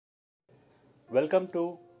Welcome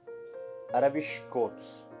to Aravish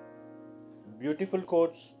Quotes. Beautiful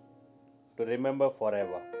quotes to remember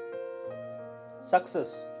forever.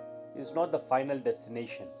 Success is not the final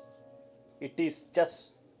destination, it is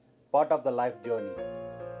just part of the life journey.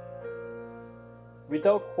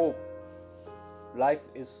 Without hope, life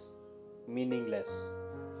is meaningless.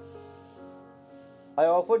 I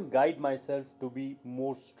often guide myself to be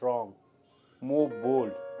more strong, more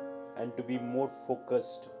bold, and to be more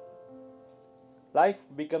focused. Life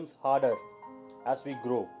becomes harder as we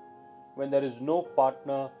grow when there is no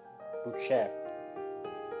partner to share.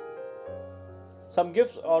 Some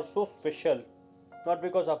gifts are so special not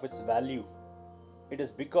because of its value, it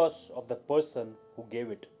is because of the person who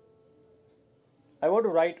gave it. I want to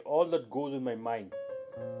write all that goes in my mind,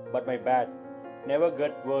 but my bad never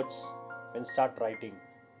get words when start writing.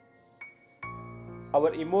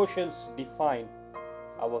 Our emotions define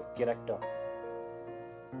our character.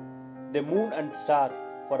 The moon and star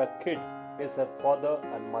for a kid is her father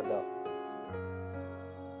and mother.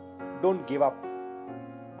 Don't give up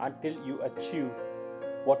until you achieve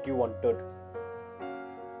what you wanted.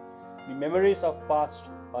 The memories of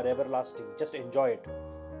past are everlasting. Just enjoy it.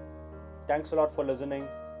 Thanks a lot for listening.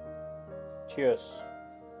 Cheers.